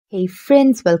Hey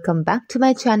friends, welcome back to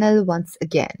my channel once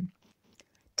again.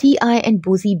 T.I. and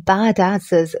Boosie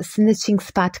Badazz's snitching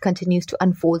spat continues to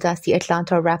unfold as the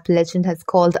Atlanta rap legend has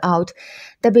called out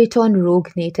the Baton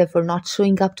Rouge native for not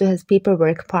showing up to his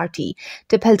paperwork party.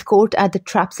 Tip held court at the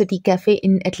Trap City Cafe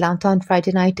in Atlanta on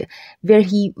Friday night, where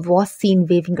he was seen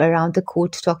waving around the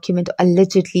court document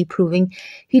allegedly proving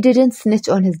he didn't snitch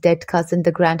on his dead cousin.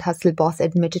 The Grand Hustle boss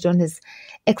admitted on his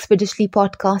Expeditiously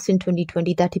podcast in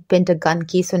 2020 that he pinned a gun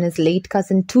case on his late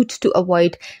cousin Toot to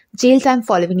avoid jail time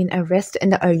following an arrest in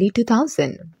the early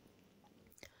 2000s.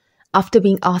 After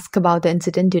being asked about the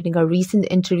incident during a recent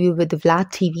interview with Vlad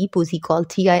TV, Boosie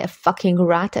called T.I. a fucking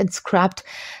rat and scrapped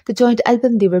the joint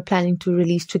album they were planning to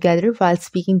release together. While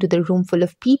speaking to the room full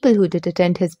of people who did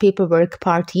attend his paperwork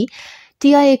party,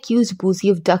 T.I. accused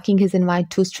Boosie of ducking his invite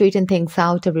to straighten things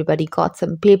out. Everybody got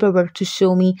some paperwork to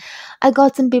show me. I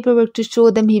got some paperwork to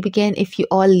show them, he began. If you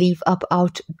all leave up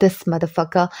out this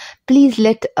motherfucker, please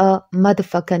let a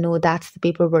motherfucker know that the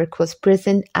paperwork was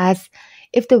present as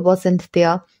if there wasn't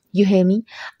there. You hear me?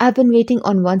 I've been waiting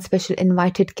on one special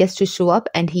invited guest to show up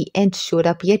and he ain't showed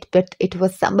up yet, but it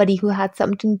was somebody who had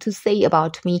something to say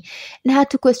about me and had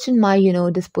to question my,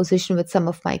 disposition with some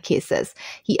of my cases.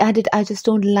 He added, I just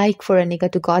don't like for a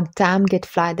nigga to goddamn get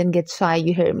fly then get shy,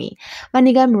 you hear me? My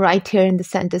nigga, I'm right here in the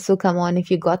center, so come on if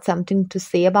you got something to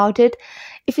say about it.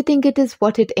 If you think it is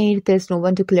what it ain't, there's no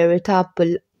one to clear it up.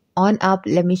 Pull on up,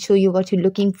 let me show you what you're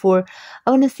looking for.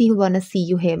 I wanna see,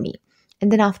 you hear me?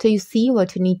 And then after you see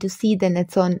what you need to see, then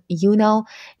it's on you now.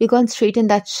 You're going to straighten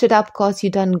that shit up cause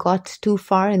you done got too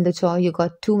far in the jaw. You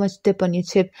got too much dip on your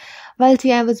chip. While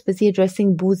T.I. was busy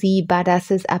addressing Boosie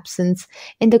Badazz's absence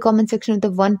in the comment section of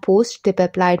the one post, Tip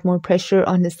applied more pressure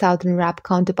on his southern rap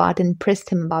counterpart and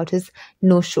pressed him about his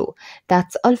no-show.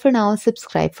 That's all for now.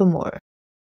 Subscribe for more.